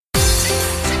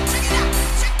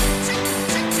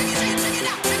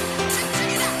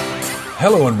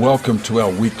Hello and welcome to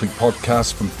our weekly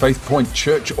podcast from Faith Point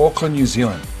Church, Auckland, New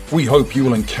Zealand. We hope you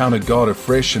will encounter God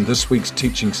afresh in this week's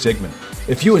teaching segment.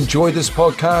 If you enjoy this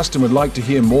podcast and would like to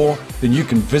hear more, then you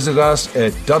can visit us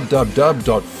at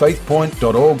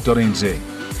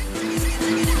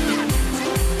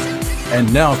www.faithpoint.org.nz.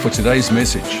 And now for today's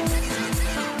message.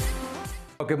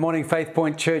 Good morning, Faith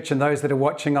Point Church, and those that are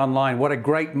watching online. What a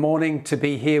great morning to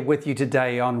be here with you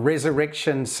today on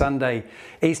Resurrection Sunday,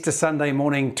 Easter Sunday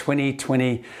morning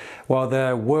 2020. While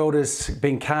the world is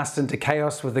being cast into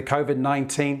chaos with the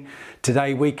COVID-19,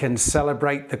 today we can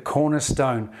celebrate the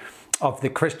cornerstone of the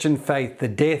Christian faith, the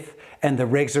death and the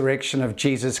resurrection of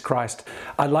Jesus Christ.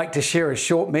 I'd like to share a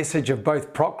short message of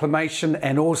both proclamation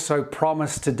and also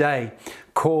promise today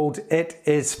called It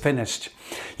Is Finished.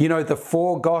 You know, the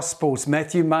four Gospels,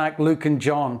 Matthew, Mark, Luke, and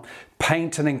John,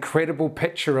 paint an incredible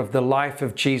picture of the life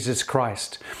of Jesus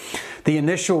Christ. The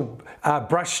initial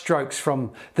brushstrokes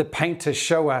from the painter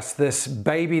show us this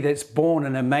baby that's born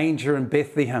in a manger in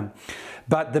Bethlehem.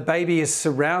 But the baby is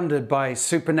surrounded by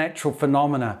supernatural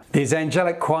phenomena. There's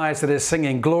angelic choirs that are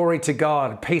singing, "Glory to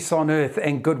God, peace on earth,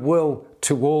 and goodwill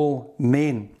to all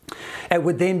men." It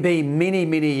would then be many,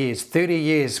 many years, 30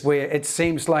 years, where it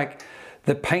seems like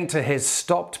the painter has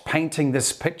stopped painting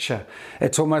this picture.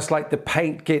 It's almost like the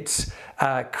paint gets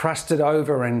crusted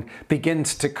over and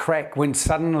begins to crack when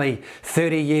suddenly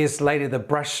 30 years later the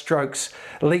brush strokes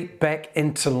leap back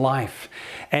into life.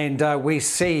 And we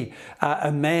see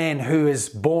a man who is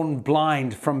born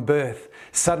blind from birth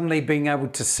suddenly being able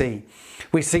to see.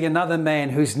 We see another man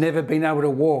who's never been able to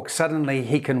walk, suddenly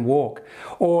he can walk.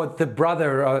 Or the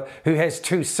brother who has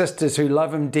two sisters who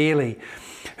love him dearly,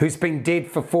 who's been dead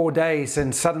for 4 days,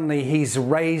 and suddenly he's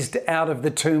raised out of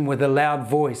the tomb with a loud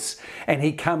voice and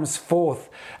he comes forth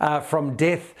from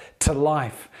death to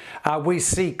life. We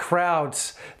see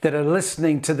crowds that are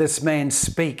listening to this man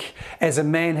speak as a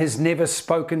man has never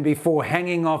spoken before,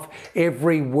 hanging off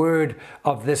every word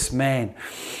of this man.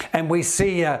 And we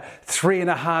see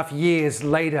 3.5 years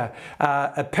later,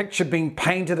 a picture being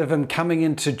painted of him coming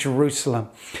into Jerusalem.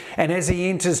 And as he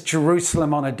enters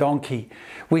Jerusalem on a donkey,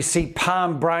 we see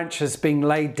palm branches being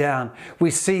laid down.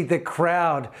 We see the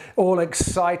crowd all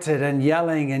excited and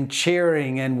yelling and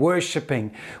cheering and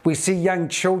worshiping. We see young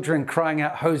children crying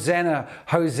out, "Hosanna,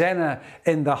 Hosanna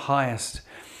in the highest."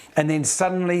 And then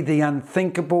suddenly the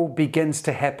unthinkable begins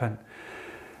to happen.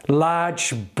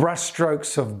 Large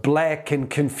brushstrokes of black and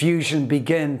confusion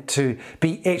begin to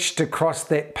be etched across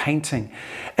that painting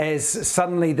as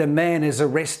suddenly the man is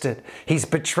arrested. He's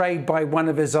betrayed by one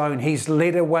of his own. He's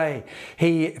led away.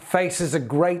 He faces a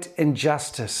great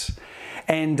injustice.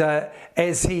 And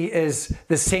as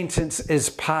the sentence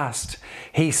is passed,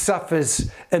 he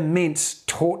suffers immense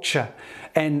torture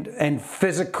and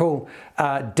physical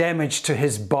damage to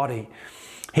his body.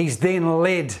 He's then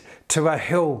led to a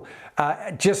hill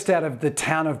just out of the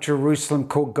town of Jerusalem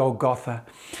called Golgotha.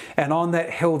 And on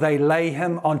that hill they lay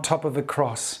him on top of a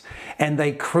cross and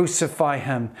they crucify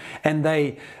him and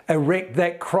they erect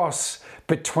that cross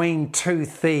between two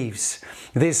thieves.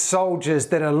 There's soldiers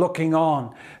that are looking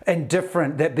on,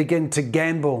 indifferent, that begin to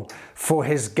gamble for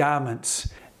his garments.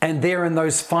 And there in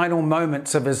those final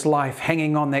moments of his life,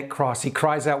 hanging on that cross, he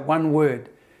cries out one word,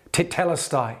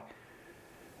 tetelestai.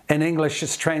 In English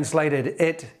it's translated,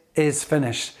 "It is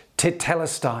finished."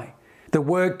 Tetelestai. The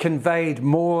word conveyed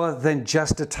more than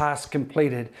just a task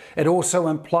completed. It also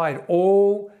implied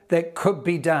all that could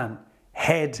be done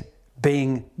had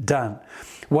been done.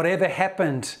 Whatever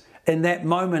happened in that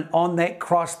moment on that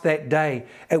cross that day,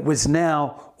 it was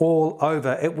now all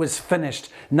over. It was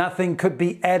finished. Nothing could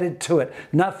be added to it.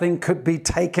 Nothing could be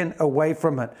taken away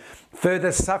from it.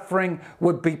 Further suffering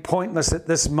would be pointless at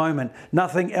this moment.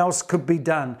 Nothing else could be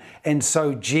done. And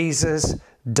so Jesus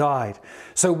died.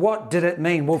 So what did it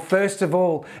mean? Well, first of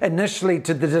all, initially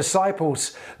to the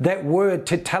disciples, that word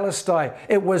tetelestai,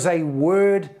 it was a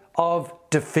word of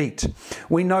defeat.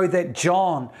 We know that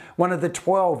John, one of the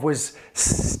 12, was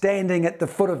standing at the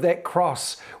foot of that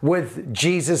cross with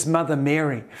Jesus' mother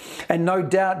Mary. And no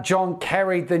doubt John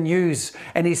carried the news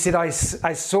and he said, I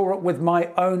saw it with my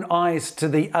own eyes to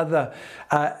the other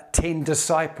 10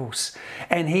 disciples.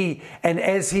 And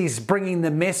as he's bringing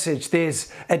the message, there's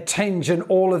a tinge in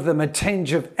all of them, a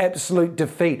tinge of absolute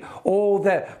defeat. All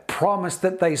that promise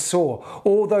that they saw,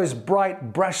 all those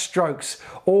bright brushstrokes,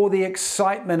 all the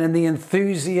excitement and the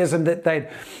enthusiasm that they'd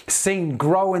seen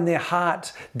grow in their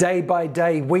heart day by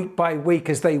day, week by week,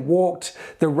 as they walked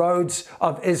the roads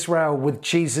of Israel with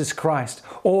Jesus Christ.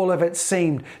 All of it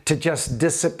seemed to just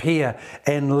disappear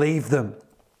and leave them.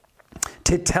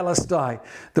 Tetelestai,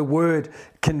 the word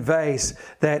conveys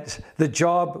that the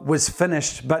job was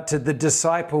finished, but to the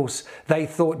disciples, they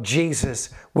thought Jesus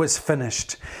was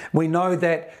finished. We know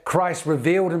that Christ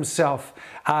revealed himself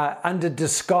under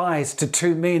disguise to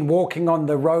two men walking on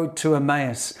the road to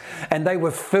Emmaus, and they were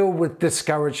filled with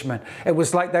discouragement. It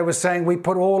was like they were saying, we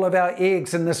put all of our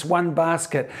eggs in this one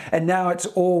basket, and now it's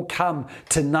all come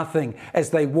to nothing as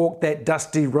they walked that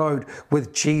dusty road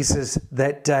with Jesus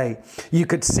that day. You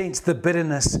could sense the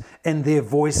bitterness in their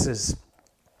voices.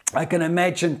 I can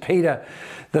imagine Peter,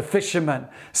 the fisherman,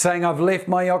 saying, I've left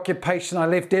my occupation, I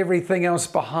left everything else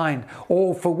behind.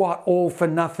 All for what? All for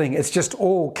nothing. It's just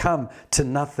all come to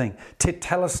nothing.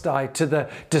 Tetelestai, to the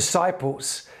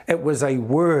disciples, it was a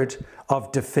word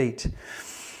of defeat.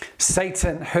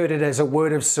 Satan heard it as a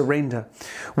word of surrender.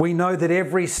 We know that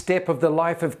every step of the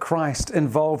life of Christ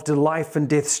involved a life and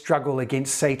death struggle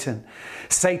against Satan.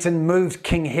 Satan moved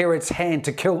King Herod's hand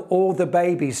to kill all the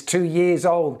babies 2 years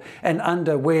old and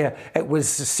under where it was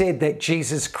said that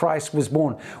Jesus Christ was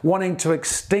born, wanting to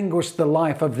extinguish the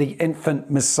life of the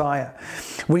infant Messiah.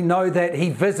 We know that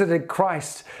he visited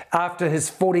Christ after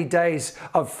his 40 days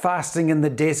of fasting in the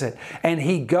desert, and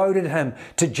he goaded him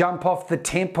to jump off the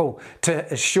temple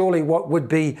to surely what would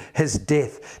be his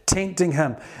death, tempting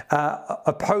him,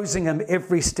 opposing him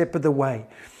every step of the way.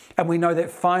 And we know that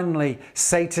finally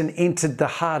Satan entered the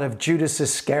heart of Judas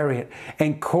Iscariot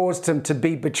and caused him to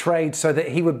be betrayed so that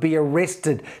he would be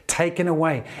arrested, taken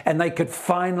away, and they could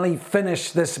finally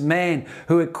finish this man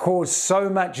who had caused so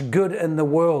much good in the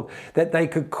world that they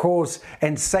could cause,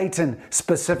 and Satan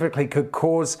specifically could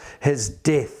cause his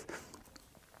death.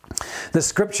 The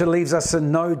scripture leaves us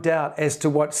in no doubt as to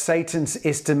what Satan's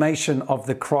estimation of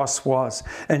the cross was.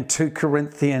 In 1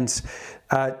 Corinthians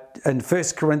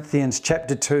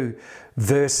chapter 2,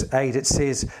 verse 8, it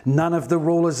says, none of the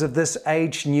rulers of this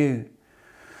age knew.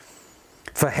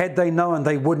 For had they known,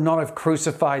 they would not have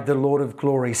crucified the Lord of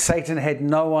glory. Satan had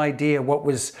no idea what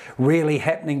was really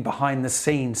happening behind the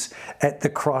scenes at the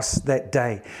cross that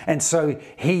day. And so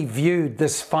he viewed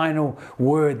this final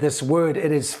word, this word,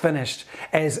 it is finished,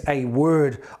 as a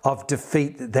word of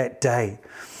defeat that day.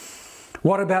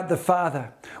 What about the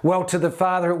Father? Well, to the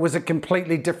Father, it was a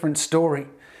completely different story.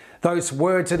 Those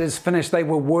words, it is finished, they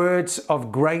were words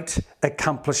of great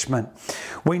accomplishment.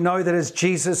 We know that as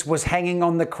Jesus was hanging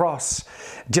on the cross,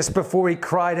 just before he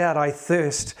cried out, I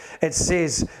thirst, it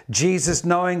says, Jesus,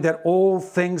 knowing that all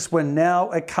things were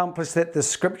now accomplished, that the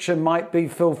scripture might be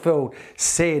fulfilled,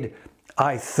 said,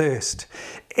 I thirst.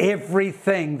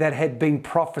 Everything that had been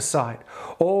prophesied,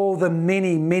 all the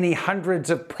many hundreds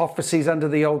of prophecies under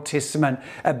the Old Testament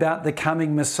about the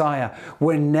coming Messiah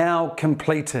were now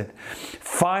completed.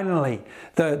 Finally,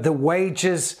 the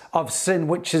wages of sin,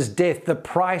 which is death, the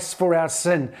price for our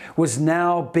sin, was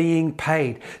now being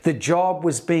paid. The job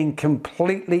was being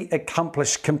completely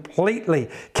accomplished, completely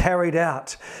carried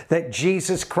out. That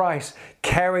Jesus Christ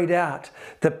carried out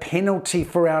the penalty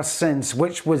for our sins,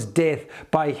 which was death,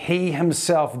 by he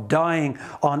himself dying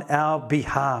on our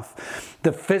behalf.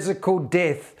 The physical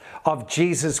death of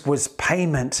Jesus was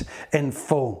payment in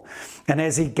full. And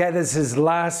as he gathers his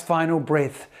last final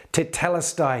breath,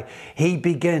 Tetelestai, he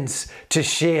begins to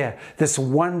share this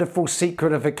wonderful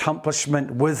secret of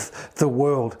accomplishment with the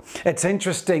world. It's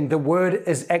interesting, the word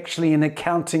is actually an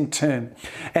accounting term,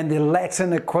 and the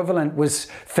Latin equivalent was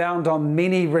found on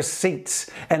many receipts,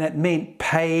 and it meant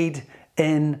paid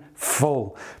in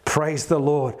full. Praise the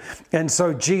Lord. And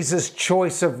so Jesus'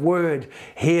 choice of word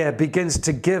here begins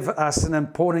to give us an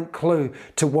important clue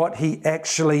to what he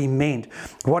actually meant.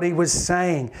 What he was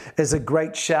saying is a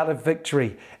great shout of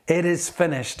victory. It is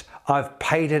finished. I've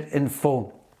paid it in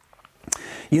full.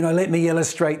 You know, let me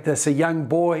illustrate this. A young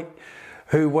boy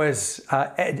who was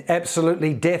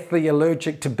absolutely deathly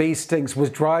allergic to bee stings was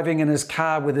driving in his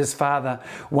car with his father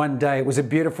one day. It was a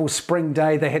beautiful spring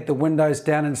day. They had the windows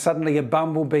down, and suddenly a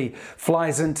bumblebee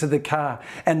flies into the car,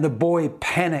 and the boy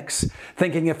panics,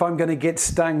 thinking, if I'm going to get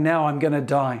stung now, I'm going to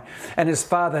die. And his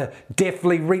father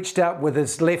deftly reached out with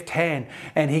his left hand,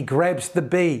 and he grabs the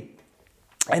bee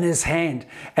in his hand,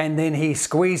 and then he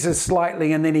squeezes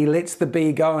slightly, and then he lets the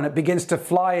bee go, and it begins to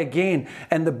fly again,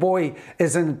 and the boy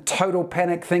is in total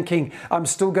panic, thinking, I'm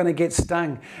still going to get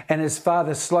stung. And his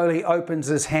father slowly opens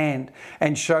his hand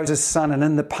and shows his son, and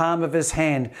in the palm of his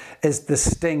hand is the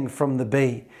sting from the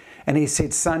bee. And he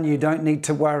said, son, you don't need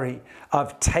to worry.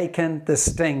 I've taken the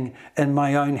sting in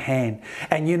my own hand.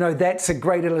 And you know, that's a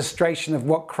great illustration of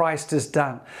what Christ has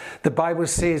done. The Bible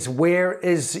says, where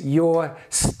is your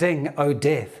sting, O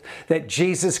death? That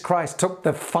Jesus Christ took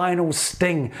the final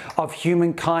sting of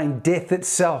humankind, death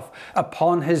itself,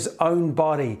 upon his own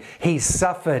body. He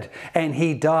suffered and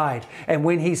he died. And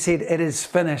when he said, it is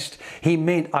finished, he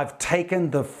meant, I've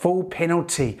taken the full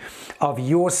penalty of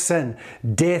your sin.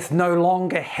 Death no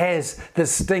longer has the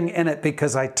sting in it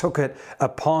because I took it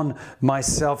upon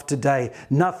myself today.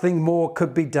 Nothing more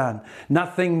could be done.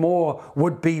 Nothing more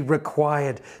would be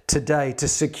required today to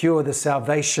secure the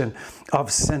salvation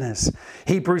of sinners.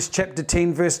 Hebrews chapter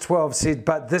 10 verse 12 said,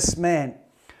 but this man,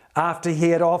 after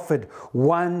he had offered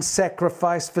one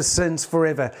sacrifice for sins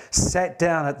forever, sat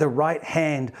down at the right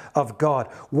hand of God.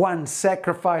 One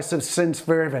sacrifice of sins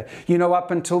forever. You know,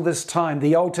 up until this time,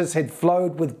 the altars had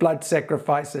flowed with blood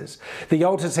sacrifices. The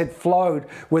altars had flowed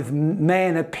with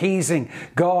man appeasing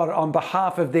God on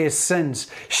behalf of their sins,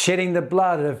 shedding the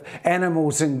blood of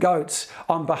animals and goats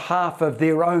on behalf of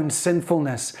their own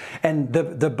sinfulness. And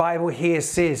the Bible here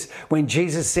says, when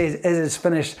Jesus says it is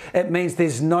finished, it means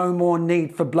there's no more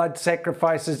need for blood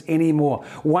sacrifices anymore.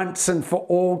 Once and for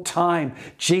all time,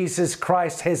 Jesus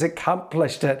Christ has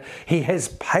accomplished it. He has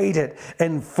paid it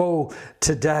in full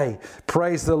today.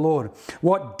 Praise the Lord.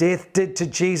 What death did to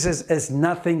Jesus is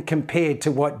nothing compared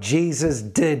to what Jesus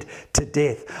did to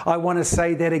death. I want to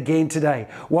say that again today.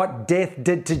 What death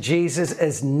did to Jesus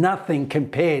is nothing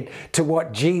compared to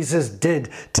what Jesus did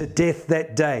to death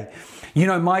that day. You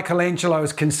know, Michelangelo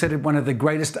is considered one of the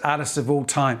greatest artists of all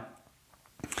time.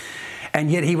 And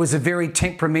yet he was a very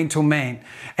temperamental man.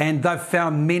 And they've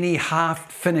found many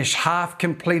half-finished,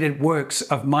 half-completed works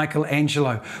of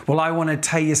Michelangelo. Well, I want to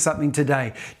tell you something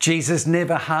today. Jesus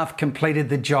never half-completed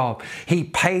the job. He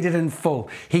paid it in full.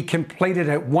 He completed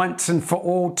it once and for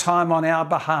all time on our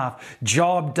behalf.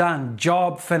 Job done,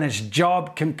 job finished,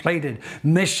 job completed,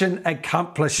 mission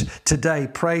accomplished today.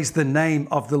 Praise the name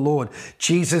of the Lord.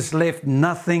 Jesus left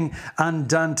nothing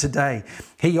undone today.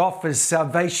 He offers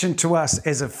salvation to us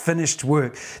as a finished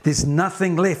work. There's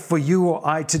nothing left for you or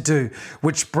I to do,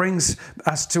 which brings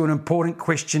us to an important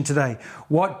question today.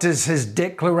 What does his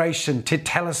declaration,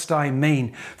 tetelestai,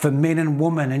 mean for men and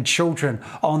women and children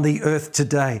on the earth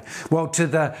today? Well, to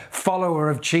the follower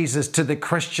of Jesus, to the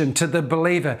Christian, to the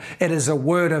believer, it is a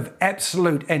word of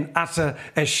absolute and utter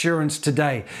assurance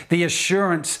today. The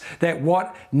assurance that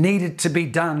what needed to be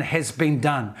done has been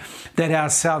done, that our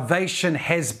salvation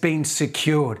has been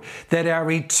secured, that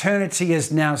our eternity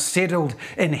is now settled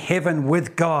in heaven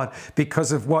with God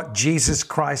because of what Jesus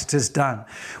Christ has done.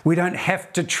 We don't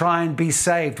have to try and be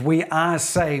saved. We are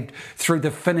saved through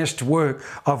the finished work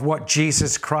of what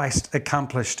Jesus Christ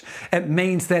accomplished. It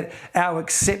means that our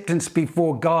acceptance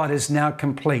before God is now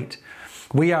complete.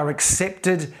 We are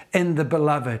accepted in the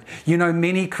beloved. You know,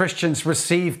 many Christians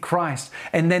receive Christ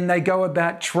and then they go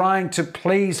about trying to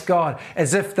please God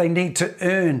as if they need to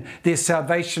earn their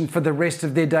salvation for the rest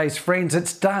of their days. Friends,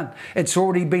 it's done. It's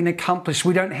already been accomplished.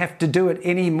 We don't have to do it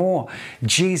anymore.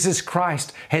 Jesus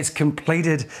Christ has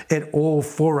completed it all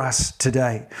for us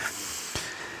today.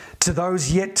 To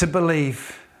those yet to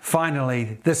believe,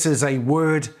 finally, this is a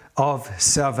word of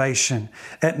salvation.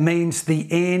 It means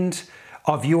the end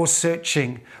of your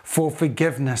searching for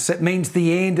forgiveness. It means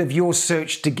the end of your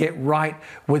search to get right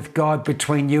with God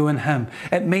between you and Him.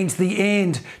 It means the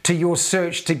end to your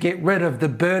search to get rid of the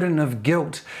burden of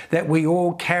guilt that we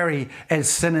all carry as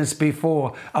sinners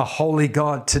before a holy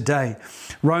God today.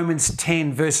 Romans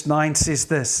 10 verse 9 says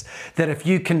this, that if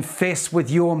you confess with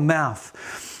your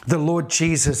mouth the Lord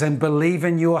Jesus and believe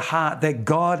in your heart that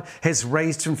God has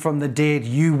raised him from the dead,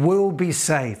 you will be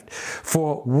saved.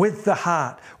 For with the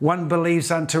heart one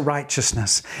believes unto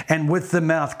righteousness, and with the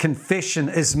mouth confession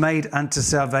is made unto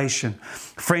salvation.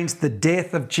 Friends, the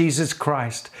death of Jesus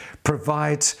Christ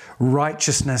provides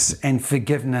righteousness and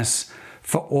forgiveness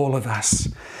for all of us.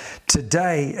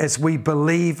 Today, as we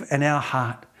believe in our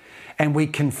heart and we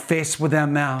confess with our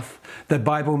mouth, the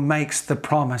Bible makes the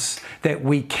promise that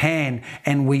we can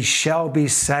and we shall be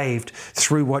saved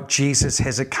through what Jesus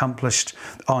has accomplished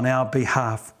on our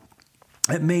behalf.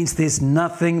 It means there's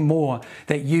nothing more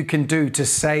that you can do to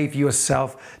save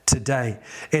yourself today.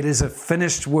 It is a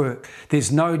finished work.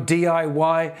 There's no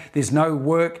DIY, there's no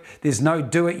work, there's no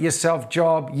do-it-yourself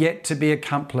job yet to be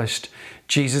accomplished.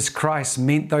 Jesus Christ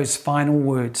meant those final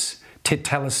words,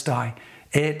 tetelestai.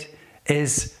 It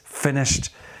is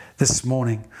finished this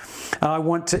morning. I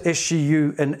want to issue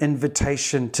you an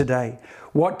invitation today.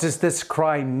 What does this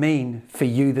cry mean for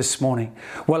you this morning?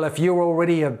 Well, if you're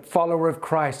already a follower of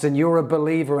Christ and you're a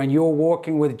believer and you're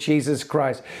walking with Jesus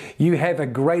Christ, you have a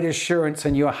great assurance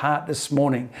in your heart this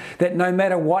morning that no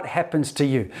matter what happens to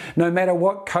you, no matter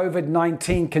what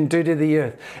COVID-19 can do to the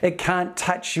earth, it can't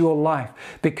touch your life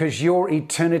because your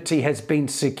eternity has been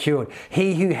secured.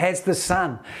 He who has the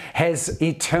Son has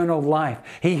eternal life.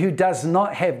 He who does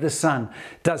not have the Son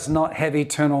does not have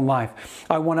eternal life.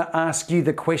 I want to ask you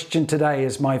the question today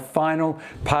as my final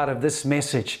part of this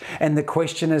message. And the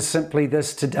question is simply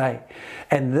this today.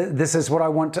 And this is what I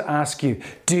want to ask you.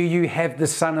 Do you have the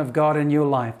Son of God in your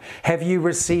life? Have you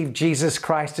received Jesus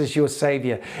Christ as your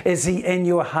Savior? Is He in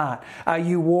your heart? Are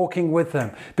you walking with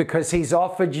Him? Because He's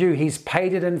offered you, He's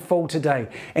paid it in full today,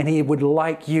 and He would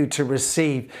like you to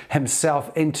receive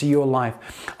Himself into your life.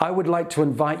 I would like to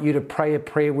invite you to pray a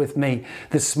prayer with me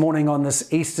this morning on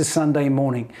this Easter Sunday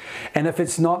morning. And if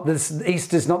it's not this,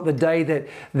 Easter's not the day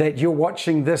that you're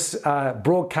watching this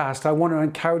broadcast, I want to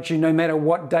encourage you, no matter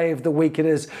what day of the week it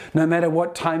is, no matter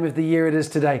what time of the year it is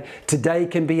today, today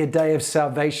can be a day of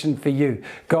salvation for you.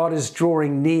 God is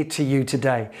drawing near to you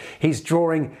today. He's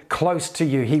drawing close to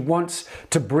you. He wants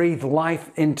to breathe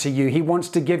life into you. He wants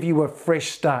to give you a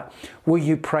fresh start. Will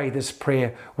you pray this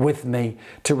prayer with me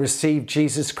to receive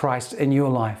Jesus Christ in your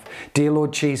life? Dear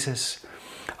Lord Jesus,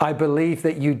 I believe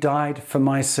that you died for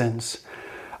my sins.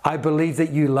 I believe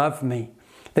that you love me,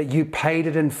 that you paid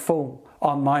it in full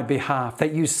on my behalf,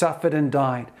 that you suffered and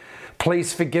died.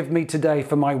 Please forgive me today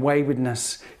for my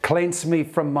waywardness. Cleanse me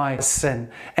from my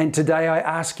sin. And today I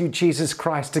ask you, Jesus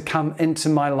Christ, to come into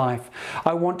my life.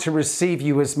 I want to receive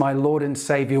you as my Lord and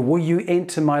Savior. Will you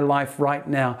enter my life right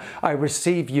now? I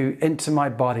receive you into my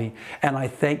body. And I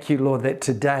thank you, Lord, that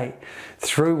today,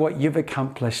 through what you've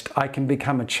accomplished, I can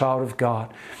become a child of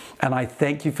God. And I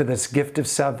thank you for this gift of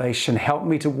salvation. Help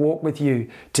me to walk with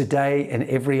you today and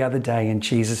every other day in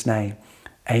Jesus' name.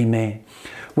 Amen.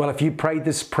 Well, if you prayed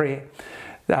this prayer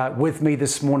with me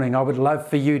this morning, I would love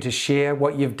for you to share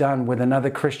what you've done with another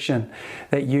Christian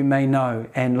that you may know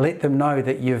and let them know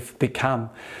that you've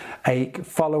become a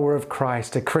follower of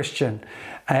Christ, a Christian,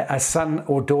 a son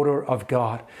or daughter of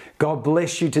God. God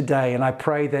bless you today, and I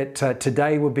pray that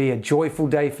today will be a joyful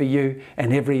day for you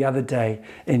and every other day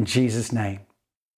in Jesus' name.